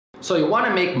So you want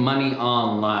to make money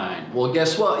online. Well,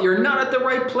 guess what? You're not at the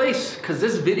right place, because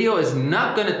this video is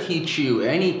not going to teach you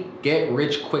any get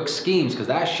rich quick schemes, because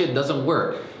that shit doesn't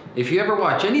work. If you ever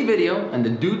watch any video and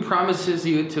the dude promises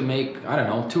you to make, I don't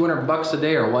know, 200 bucks a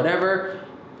day or whatever,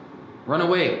 run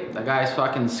away. That guy's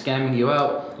fucking scamming you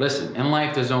out. Listen, in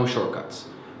life there's no shortcuts.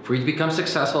 For you to become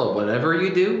successful at whatever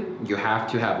you do, you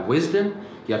have to have wisdom,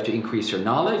 you have to increase your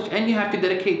knowledge, and you have to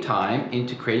dedicate time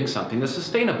into creating something that's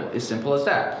sustainable. As simple as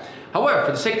that. However,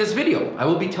 for the sake of this video, I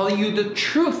will be telling you the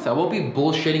truth. I won't be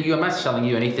bullshitting you. I'm not selling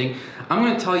you anything. I'm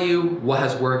going to tell you what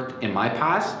has worked in my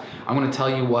past. I'm going to tell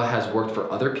you what has worked for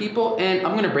other people, and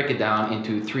I'm going to break it down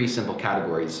into 3 simple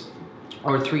categories,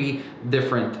 or 3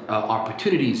 different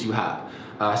opportunities you have.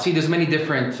 See, there's many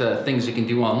different things you can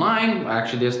do online.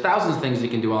 Actually, there's thousands of things you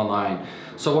can do online.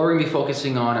 So what we're gonna be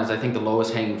focusing on is, I think, the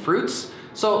lowest hanging fruits.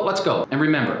 So let's go. And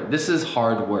remember, this is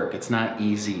hard work. It's not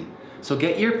easy. So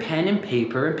get your pen and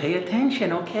paper and pay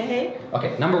attention, okay?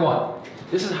 Okay, number 1.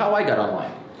 This is how I got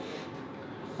online.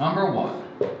 Number 1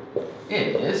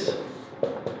 is,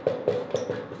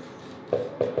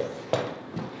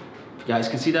 you guys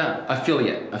can see that?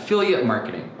 Affiliate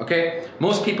marketing, okay?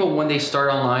 Most people, when they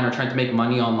start online or trying to make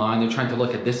money online, they're trying to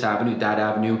look at this avenue, that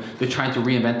avenue. They're trying to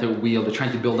reinvent the wheel. They're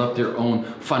trying to build up their own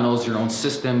funnels, their own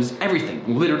systems,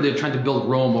 everything. Literally, they're trying to build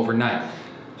Rome overnight.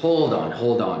 Hold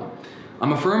on.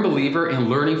 I'm a firm believer in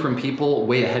learning from people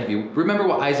way ahead of you. Remember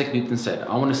what Isaac Newton said,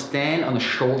 I want to stand on the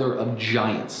shoulder of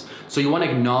giants. So you want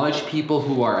to acknowledge people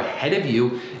who are ahead of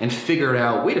you and figure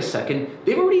out, wait a second,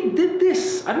 they've already did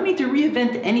this. I don't need to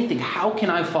reinvent anything. How can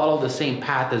I follow the same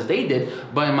path as they did,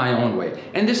 but in my own way?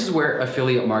 And this is where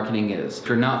affiliate marketing is. If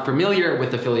you're not familiar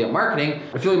with affiliate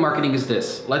marketing is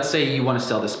this. Let's say you want to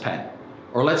sell this pen,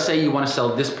 or let's say you want to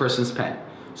sell this person's pen.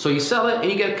 So you sell it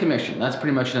and you get a commission. That's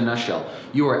pretty much in a nutshell.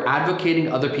 You are advocating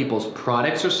other people's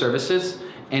products or services,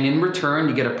 and in return,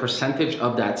 you get a percentage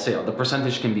of that sale. The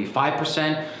percentage can be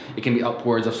 5%, it can be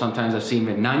upwards of, sometimes I've seen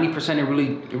even 90%.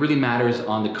 It really matters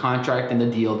on the contract and the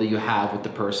deal that you have with the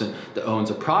person that owns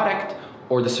a product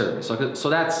or the service. So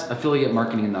that's affiliate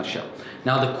marketing in a nutshell.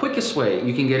 Now, the quickest way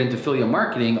you can get into affiliate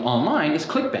marketing online is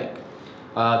ClickBank.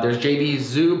 There's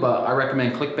JVZoo, but I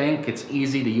recommend ClickBank. It's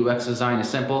easy, the UX design is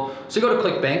simple. So you go to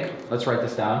ClickBank, let's write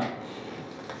this down.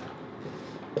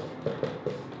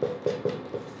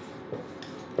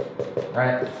 All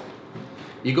right,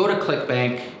 you go to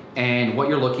ClickBank, and what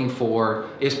you're looking for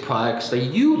is products that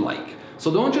you like.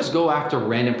 So don't just go after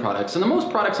random products. And the most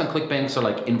products on ClickBank are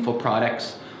like info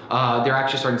products. They're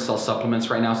actually starting to sell supplements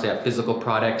right now, so they have physical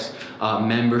products,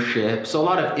 membership, so a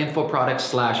lot of info products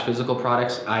 / physical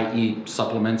products, i.e.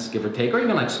 supplements, give or take, or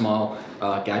even like small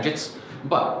gadgets.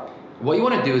 But what you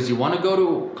want to do is you want to go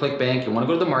to ClickBank, you want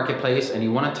to go to the marketplace, and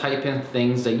you want to type in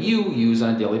things that you use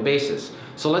on a daily basis.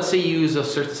 So let's say you use a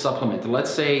certain supplement.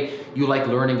 Let's say you like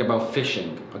learning about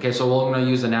fishing. Okay, so we're going to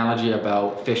use an analogy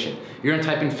about fishing. You're going to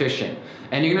type in fishing,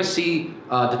 and you're going to see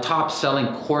the top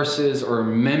selling courses or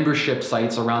membership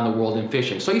sites around the world in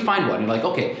fishing. So you find one, you're like,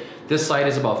 okay, this site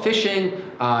is about fishing.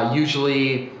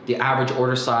 Usually the average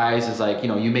order size is like,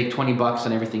 you make 20 bucks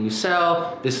on everything you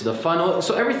sell. This is the funnel.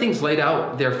 So everything's laid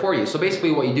out there for you. So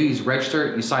basically what you do is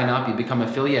register, you sign up, you become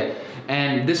affiliate,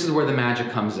 and this is where the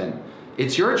magic comes in.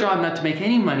 It's your job not to make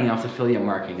any money off affiliate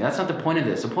marketing. That's not the point of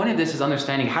this. The point of this is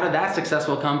understanding how did that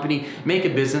successful company make a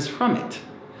business from it.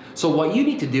 So what you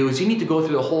need to do is you need to go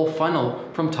through the whole funnel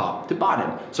from top to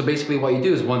bottom. So basically what you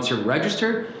do is once you're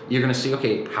registered, you're gonna see,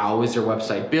 okay, how is your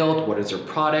website built? What is your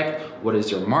product? What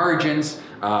is your margins?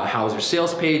 How is your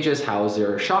sales pages? How is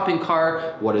your shopping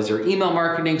cart? What is your email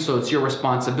marketing? So it's your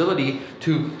responsibility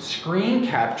to screen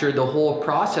capture the whole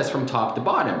process from top to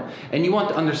bottom. And you want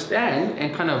to understand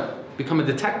and kind of become a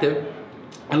detective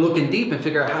and look in deep and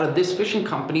figure out how did this fishing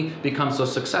company become so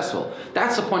successful.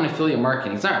 That's the point of affiliate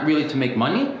marketing. It's not really to make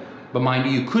money, but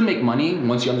mind you could make money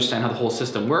once you understand how the whole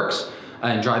system works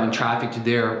and driving traffic to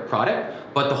their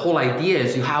product. But the whole idea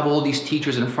is you have all these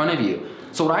teachers in front of you.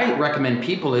 So what I recommend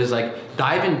people is like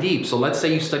dive in deep. So let's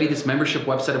say you study this membership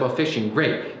website about fishing,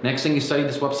 great. Next thing you study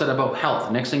this website about health.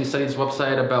 Next thing you study this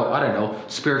website about, I don't know,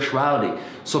 spirituality.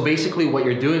 So basically what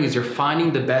you're doing is you're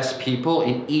finding the best people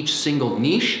in each single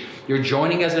niche. You're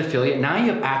joining as an affiliate. Now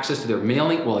you have access to their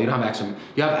mailing. Well, you don't have access.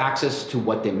 You have access to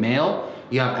what they mail.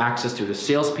 You have access to the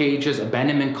sales pages,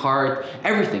 abandonment cart,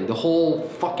 everything. The whole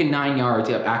fucking 9 yards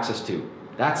you have access to.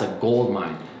 That's a gold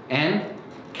mine. And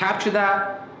capture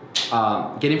that.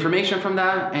 Get information from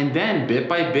that, and then bit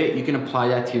by bit you can apply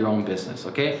that to your own business.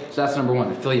 Okay, so that's number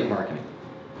 1, affiliate marketing.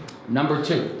 Number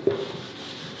 2,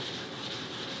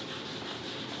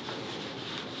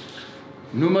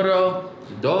 numero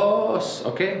dos.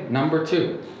 Okay, number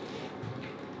 2,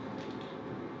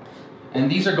 And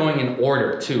these are going in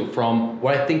order too, from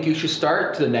what I think you should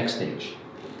start to the next stage.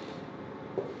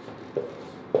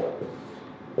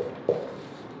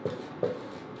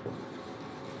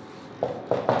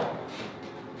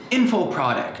 Info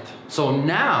product. So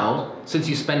now, since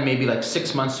you spend maybe like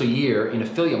 6 months to a year in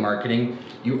affiliate marketing,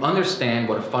 you understand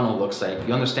what a funnel looks like.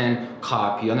 You understand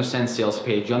copy, you understand sales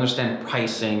page, you understand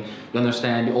pricing, you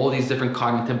understand all these different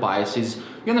cognitive biases.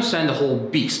 You understand the whole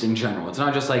beast in general. It's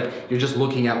not just like you're just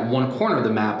looking at one corner of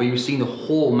the map, but you're seeing the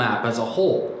whole map as a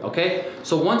whole, okay?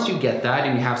 So once you get that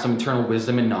and you have some internal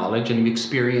wisdom and knowledge and you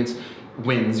experience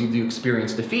wins, you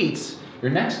experience defeats, your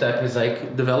next step is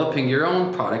like developing your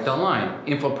own product online.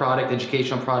 Info product,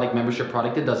 educational product, membership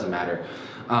product, it doesn't matter.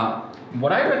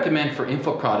 What I recommend for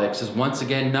info products is, once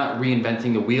again, not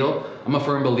reinventing the wheel. I'm a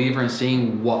firm believer in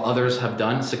seeing what others have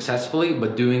done successfully,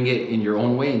 but doing it in your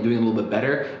own way and doing it a little bit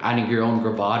better, adding your own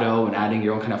bravado and adding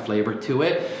your own kind of flavor to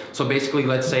it. So basically,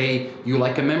 let's say you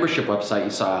like a membership website you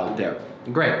saw out there.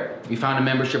 Great, you found a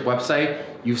membership website,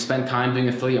 you've spent time doing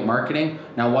affiliate marketing.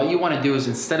 Now what you want to do is,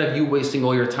 instead of you wasting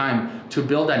all your time to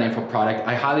build that info product,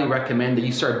 I highly recommend that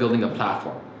you start building a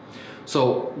platform.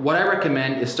 So what I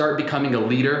recommend is start becoming a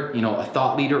leader, a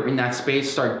thought leader in that space.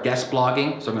 Start guest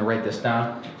blogging. So I'm gonna write this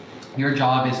down. Your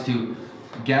job is to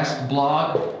guest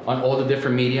blog on all the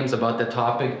different mediums about the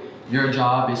topic. Your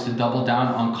job is to double down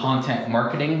on content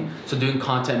marketing. So doing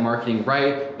content marketing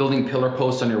right, building pillar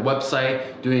posts on your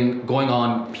website, going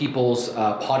on people's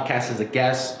podcasts as a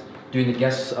guest, doing the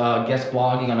guest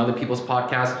blogging on other people's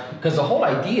podcasts. Because the whole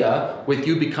idea with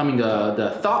you becoming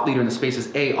the thought leader in the space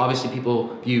is, A, obviously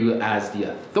people view you as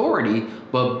the authority,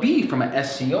 but B, from an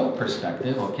SEO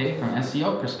perspective, okay, from an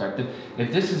SEO perspective,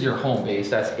 if this is your home base,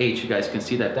 that's H, you guys can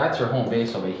see that that's your home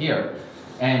base over here,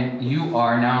 and you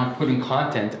are now putting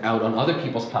content out on other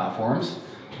people's platforms,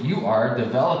 you are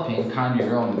developing kind of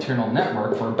your own internal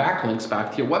network for backlinks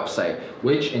back to your website,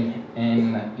 which in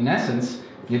essence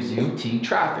gives you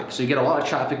traffic. So you get a lot of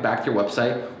traffic back to your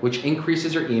website, which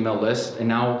increases your email list. And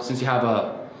now, since you have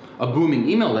a booming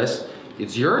email list,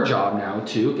 it's your job now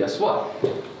to, guess what?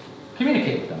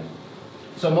 Communicate with them.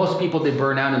 So most people, they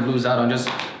burn out and lose out on just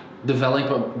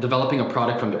developing a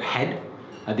product from their head.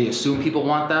 They assume people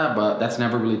want that, but that's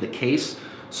never really the case.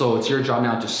 So it's your job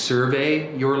now to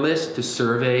survey your list, to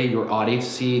survey your audience,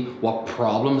 see what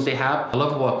problems they have. I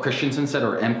love what Christensen said,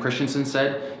 or M. Christensen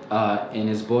said in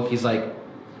his book. He's like,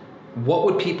 what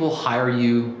would people hire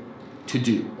you to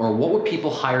do? Or what would people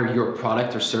hire your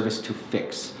product or service to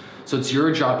fix? So it's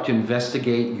your job to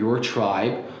investigate your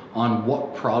tribe on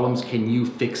what problems can you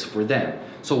fix for them.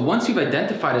 So once you've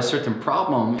identified a certain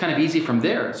problem, kind of easy from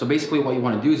there. So basically what you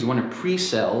want to do is you want to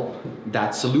pre-sell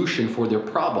that solution for their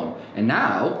problem. And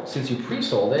now, since you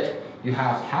pre-sold it, you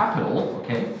have capital,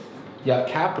 okay? You have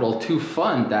capital to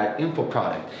fund that info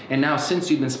product. And now, since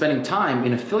you've been spending time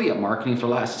in affiliate marketing for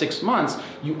the last 6 months,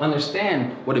 you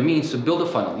understand what it means to build a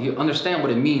funnel. You understand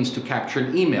what it means to capture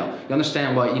an email. You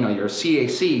understand what, your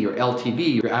CAC, your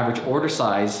LTV, your average order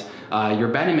size, your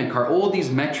abandonment cart, all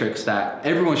these metrics that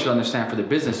everyone should understand for their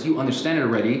business. You understand it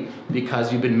already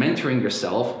because you've been mentoring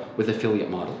yourself with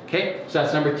affiliate model, okay? So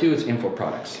that's number 2, is info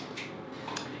products.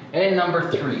 And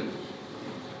number 3.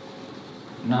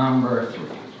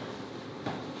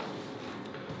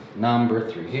 Number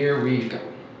 3, here we go.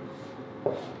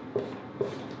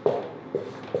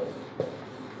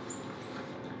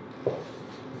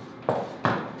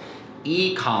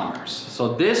 E-commerce.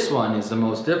 So this one is the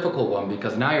most difficult one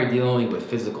because now you're dealing with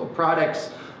physical products,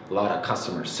 a lot of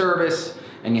customer service,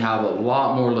 and you have a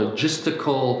lot more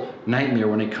logistical nightmare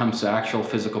when it comes to actual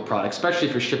physical products, especially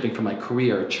if you're shipping from like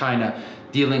Korea or China,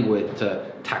 dealing with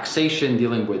taxation,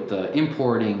 dealing with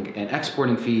importing and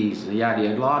exporting fees, a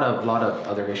lot of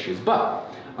other issues.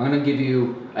 But I'm gonna give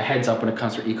you a heads up when it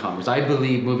comes to e-commerce. I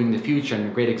believe moving in the future, and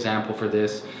a great example for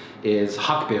this is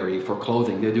Huckberry for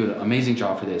clothing. They're doing an amazing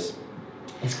job for this.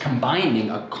 It's combining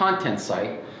a content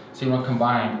site. So you wanna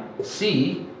combine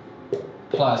C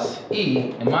plus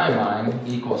E, in my mind,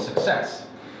 equals success.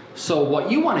 So what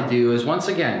you want to do is, once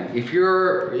again, if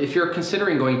you're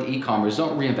considering going to e-commerce,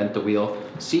 don't reinvent the wheel.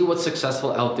 See what's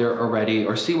successful out there already,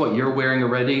 or see what you're wearing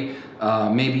already.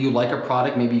 Maybe you like a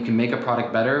product, maybe you can make a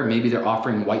product better. Maybe they're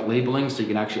offering white labeling, so you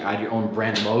can actually add your own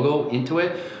brand logo into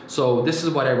it. So this is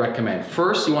what I recommend.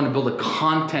 First, you want to build a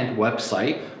content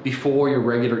website before your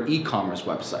regular e-commerce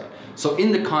website. So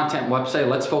in the content website,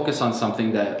 let's focus on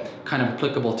something that kind of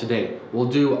applicable today. We'll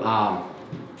do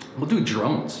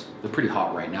drones. They're pretty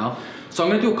hot right now. So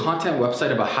I'm gonna do a content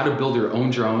website about how to build your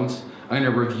own drones. I'm gonna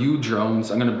review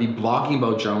drones. I'm gonna be blogging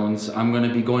about drones. I'm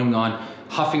gonna be going on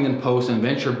Huffington Post and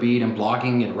VentureBeat and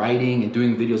blogging and writing and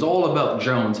doing videos all about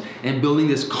drones and building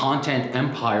this content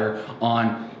empire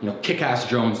on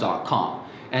kickassdrones.com.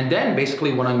 And then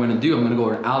basically what I'm going to do, I'm going to go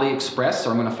to AliExpress, or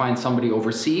I'm going to find somebody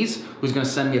overseas who's going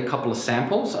to send me a couple of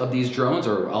samples of these drones,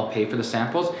 or I'll pay for the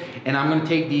samples. And I'm going to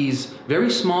take these very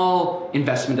small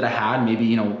investment that I had, maybe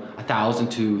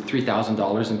 $1,000 to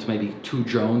 $3,000 into maybe 2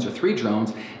 drones or 3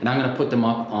 drones, and I'm going to put them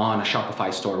up on a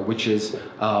Shopify store, which is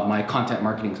my content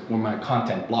marketing or my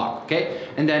content blog. Okay,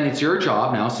 and then it's your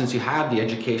job now, since you have the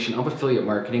education of affiliate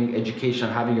marketing, education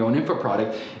of having your own info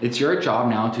product. It's your job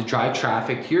now to drive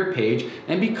traffic to your page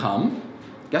and become,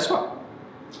 guess what?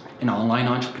 An online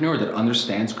entrepreneur that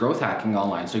understands growth hacking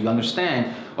online. So you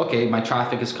understand, okay, my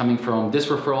traffic is coming from this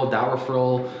referral, that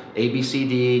referral, A, B, C,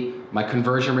 D. My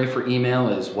conversion rate for email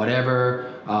is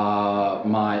whatever.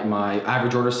 My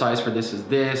average order size for this is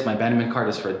this. My abandonment cart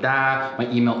is for that. My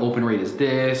email open rate is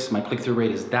this. My click-through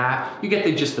rate is that. You get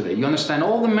the gist of it. You understand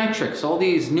all the metrics, all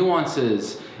these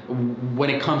nuances when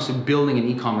it comes to building an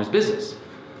e-commerce business.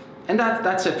 And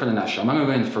that's it for the nutshell. I'm not gonna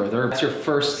go any further. That's your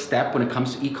first step when it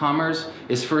comes to e-commerce,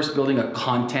 is first building a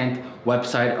content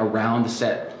website around the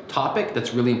set topic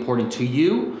that's really important to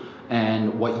you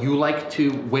and what you like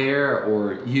to wear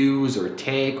or use or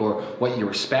take, or what you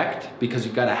respect, because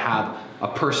you've gotta have a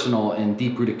personal and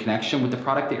deep-rooted connection with the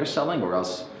product that you're selling, or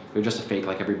else you're just a fake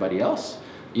like everybody else.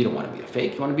 You don't wanna be a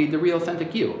fake, you wanna be the real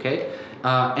authentic you, okay?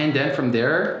 And then from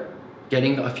there,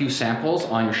 getting a few samples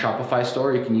on your Shopify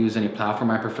store. You can use any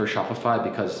platform. I prefer Shopify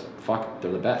because fuck,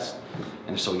 they're the best.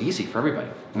 And they're so easy for everybody.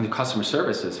 And the customer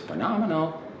service is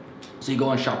phenomenal. So you go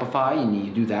on Shopify and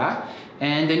you do that.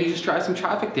 And then you just drive some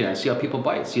traffic there and see how people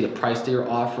buy it. See the price that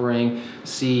you're offering,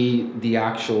 see the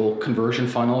actual conversion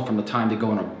funnel from the time they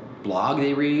go on a blog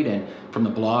they read, and from the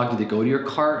blog, do they go to your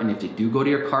cart? And if they do go to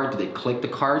your cart, do they click the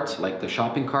cart, like the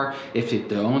shopping cart? If they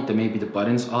don't, then maybe the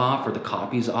button's off or the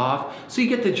copy's off. So you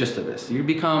get the gist of this. You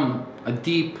become a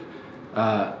deep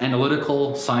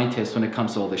analytical scientist when it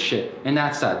comes to all this shit. And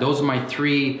that's that. Those are my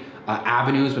 3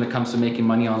 avenues when it comes to making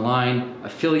money online: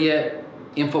 affiliate,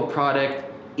 info product,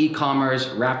 e-commerce.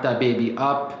 Wrap that baby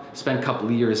up, spend a couple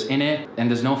of years in it, and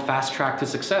there's no fast track to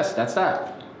success. That's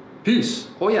that. Peace.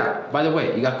 Oh yeah, by the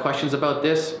way, you got questions about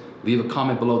this? Leave a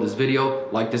comment below this video,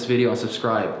 like this video, and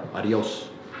subscribe. Adios.